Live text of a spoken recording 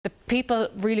people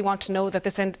really want to know that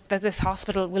this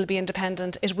hospital will be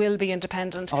independent. It will be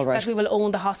independent. All right. That we will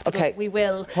own the hospital. Okay. We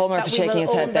will. Paul Murphy shaking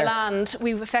his head there. That we will own the land.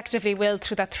 We effectively will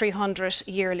through that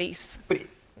 300-year lease.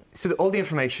 So all the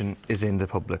information is in the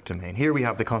public domain. Here we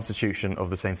have the constitution of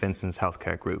the St Vincent's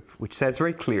Healthcare Group, which says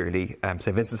very clearly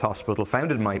St Vincent's Hospital,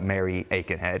 founded by Mary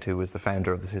Aikenhead, who was the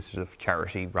founder of the Sisters of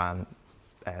Charity, ran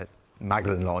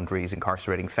Magdalene laundries,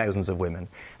 incarcerating thousands of women.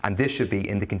 And this should be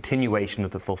in the continuation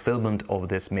of the fulfilment of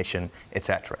this mission,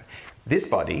 etc. This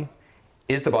body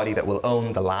is the body that will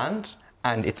own the land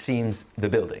and, it seems, the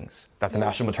buildings. That's the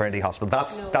National Maternity Hospital.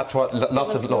 That's what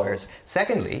lots of lawyers.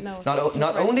 Secondly,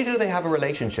 not only do they have a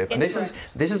relationship, and this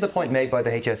is the point made by the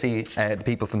HSE, the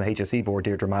people from the HSE board,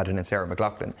 Deirdre Madden and Sarah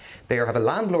McLaughlin. They have a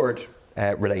landlord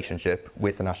relationship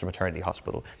with the National Maternity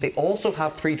Hospital. They also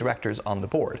have 3 directors on the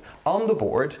board. On the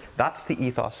board, that's the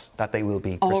ethos that they will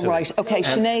be pursuing. All right, OK,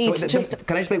 Sinead,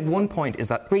 can I just make one point, is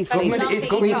that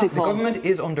the government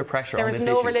is under pressure on this issue.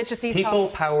 There is no religious ethos. People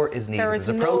power is needed. There's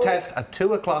a protest at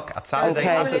 2 o'clock at Saturday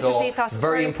at the door. It's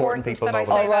very important people know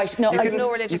all right, no,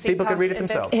 people can read it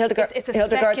themselves.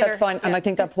 Hildegarde, that's fine, and I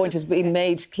think that point has been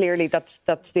made clearly. That's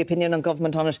the opinion on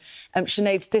government on it.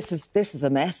 Sinead, this is a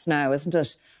mess now, isn't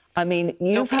it? I mean,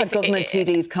 you've had government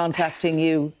TDs contacting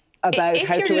you about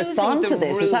how to respond to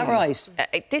this. Is that right?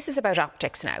 This is about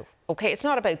optics now, OK? It's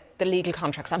not about the legal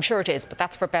contracts. I'm sure it is, but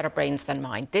that's for better brains than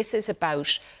mine. This is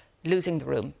about losing the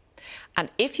room. And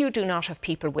if you do not have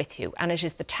people with you, and it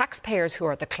is the taxpayers who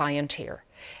are the client here,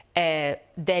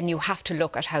 then you have to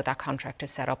look at how that contract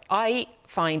is set up. I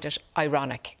find it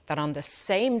ironic that on the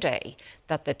same day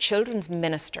that the Children's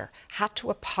Minister had to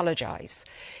apologise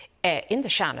in the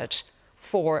Seanad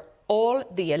for all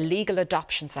the illegal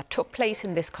adoptions that took place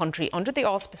in this country under the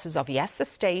auspices of, yes, the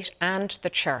state and the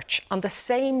church. On the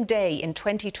same day in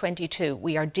 2022,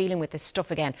 we are dealing with this stuff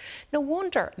again. No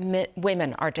wonder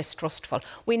women are distrustful.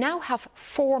 We now have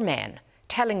 4 men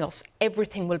telling us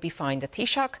everything will be fine. The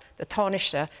Taoiseach, the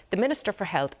Taoiseach, the Minister for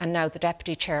Health, and now the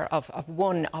Deputy Chair of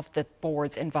one of the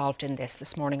boards involved in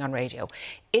this morning on radio.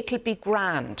 It'll be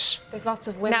grand. There's lots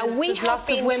of women. Now, there's lots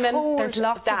of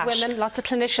women, lots of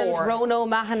clinicians, Rono,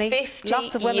 Mahoney, 50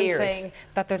 lots of women years saying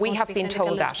that there's going to be clinical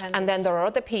independence. And then there are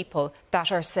other people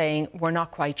that are saying we're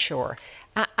not quite sure.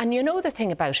 And you know the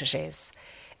thing about it is,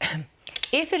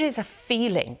 if it is a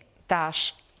feeling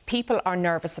that people are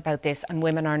nervous about this and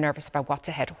women are nervous about what's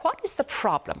ahead, what is the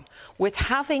problem with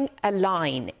having a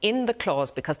line in the clause?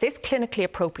 Because this clinically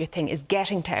appropriate thing is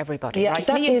getting to everybody, right?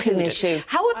 That is an issue.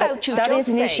 How about you That just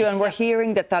is an say, issue, and we're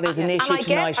hearing that is an issue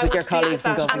tonight with your colleagues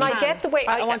in government. And I get the way...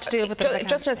 I want to deal with it.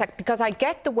 Just in a sec, because I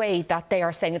get the way that they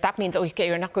are saying that means, OK,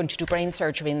 you're not going to do brain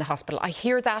surgery in the hospital. I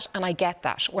hear that and I get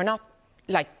that. We're not...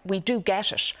 we do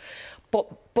get it. But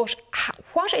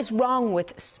what is wrong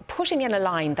with putting in a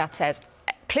line that says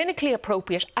clinically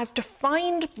appropriate as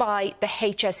defined by the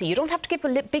HSE? You don't have to give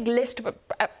a big list of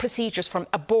procedures from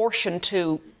abortion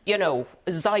to,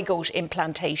 zygote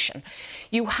implantation.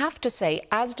 You have to say,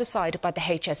 as decided by the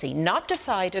HSE, not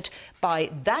decided by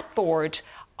that board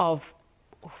of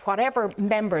whatever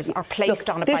members are placed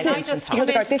on it by the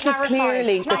Hildegarde, this is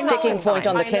clearly the sticking point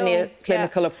on the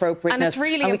clinical appropriateness. And it's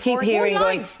really we keep hearing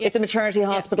it's a maternity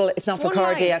hospital, it's not for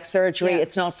cardiac surgery,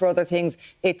 it's not for other things,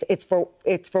 it's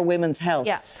for women's health.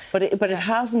 But it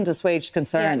hasn't assuaged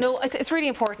concerns. No, it's really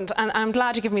important, and I'm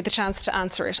glad you give me the chance to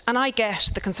answer it. And I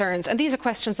get the concerns, and these are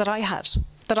questions that I had,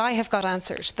 that I have got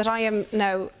answered, that I am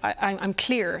now, I'm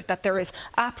clear that there is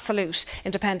absolute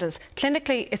independence.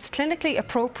 It's clinically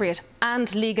appropriate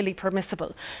and legally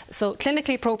permissible. So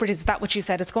clinically appropriate is that what you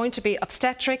said. It's going to be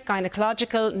obstetric,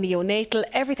 gynecological, neonatal,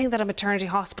 everything that a maternity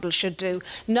hospital should do,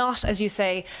 not, as you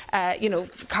say,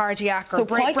 cardiac or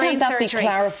brain surgery. So why can't that be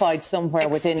clarified somewhere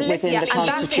within the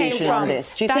Constitution on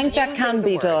this? Do you think that can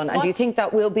be done? And do you think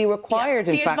that will be required,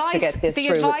 in fact, to get this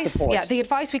through with support? Yeah, the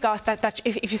advice we got that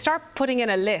if you start putting in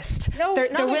a list,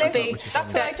 there will be.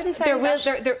 That's what I didn't say.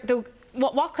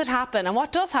 What could happen, and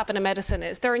what does happen in medicine,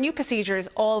 is there are new procedures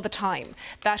all the time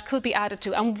that could be added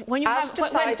to. And when you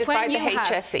decided by the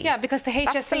HSE. Because the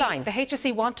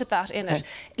HSE wanted that in it.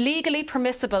 Legally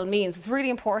permissible means, it's really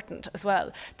important as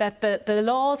well, that the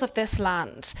laws of this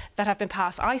land that have been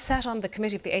passed. I sat on the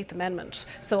committee of the 8th Amendment,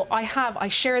 so I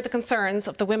share the concerns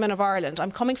of the women of Ireland.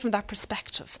 I'm coming from that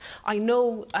perspective. I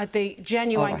know the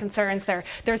genuine concerns there.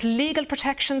 There's legal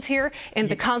protections here in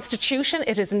the Constitution.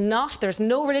 It is not. There's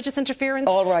no religious interference.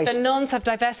 All right. The nuns have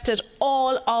divested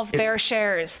all of their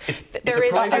shares. There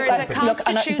is a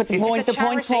constitution. But the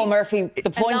point, Paul Murphy, the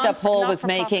point that Paul was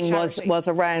making was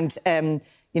around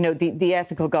the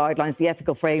ethical guidelines, the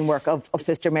ethical framework of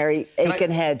Sister Mary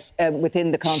Aikenhead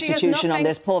within the Constitution on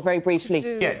this. Paul, very briefly.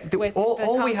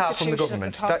 All we have from the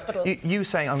government, you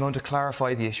saying I'm going to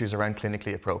clarify the issues around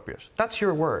clinically appropriate. That's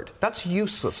your word. That's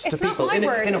useless to people. In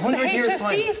 100 years'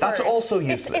 time, that's also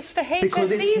useless.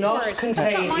 Because it's not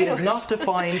contained, it is not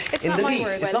defined in the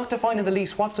lease. It's not defined in the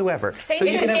lease whatsoever. So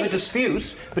you can have a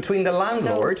dispute between the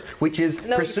landlord, which is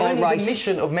pursuing the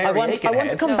mission of Mary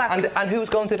Aikenhead, and who's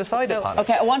going to decide upon it.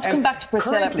 Okay, I want to come back to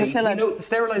Priscilla. Priscilla,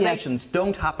 sterilisations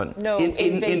don't happen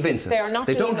in Vincent's.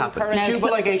 They don't happen. Tubal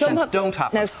ligations don't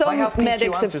happen. Now, some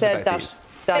medics have said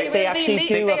that they actually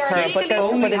do occur, but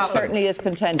it certainly is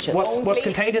contentious. What's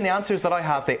contained in the answers that I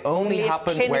have, they only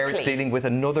happen where it's dealing with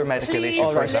another medical issue,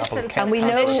 for example. And we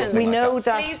know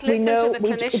just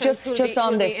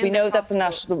on this, we know that the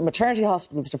National Maternity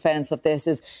Hospital's defence of this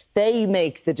is they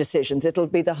make the decisions. It'll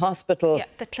be the hospital,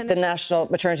 the National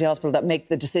Maternity Hospital, that make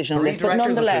the decision on this. But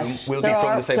nonetheless, there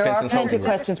are plenty of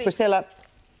questions. Priscilla,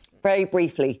 very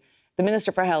briefly, the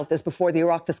Minister for Health is before the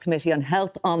Oireachtas Committee on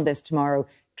Health on this tomorrow.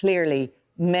 Clearly,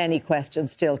 many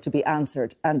questions still to be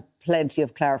answered and plenty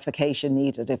of clarification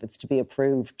needed if it's to be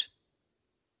approved.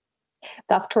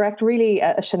 That's correct. Really,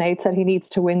 as Sinead said, he needs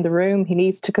to win the room. He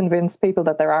needs to convince people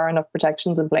that there are enough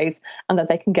protections in place and that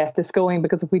they can get this going,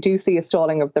 because if we do see a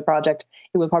stalling of the project,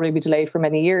 it will probably be delayed for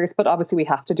many years. But obviously, we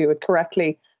have to do it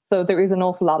correctly. So there is an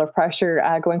awful lot of pressure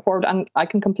going forward. And I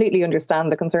can completely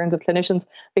understand the concerns of clinicians,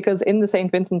 because in the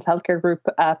St. Vincent's Healthcare Group,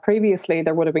 previously,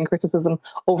 there would have been criticism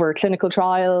over clinical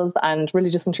trials and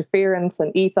religious interference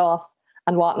and ethos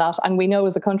and whatnot. And we know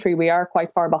as a country we are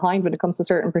quite far behind when it comes to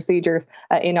certain procedures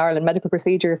in Ireland, medical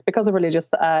procedures, because of religious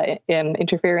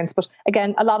interference. But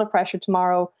again, a lot of pressure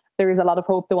tomorrow. There is a lot of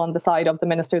hope, though, on the side of the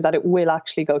Minister that it will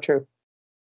actually go through.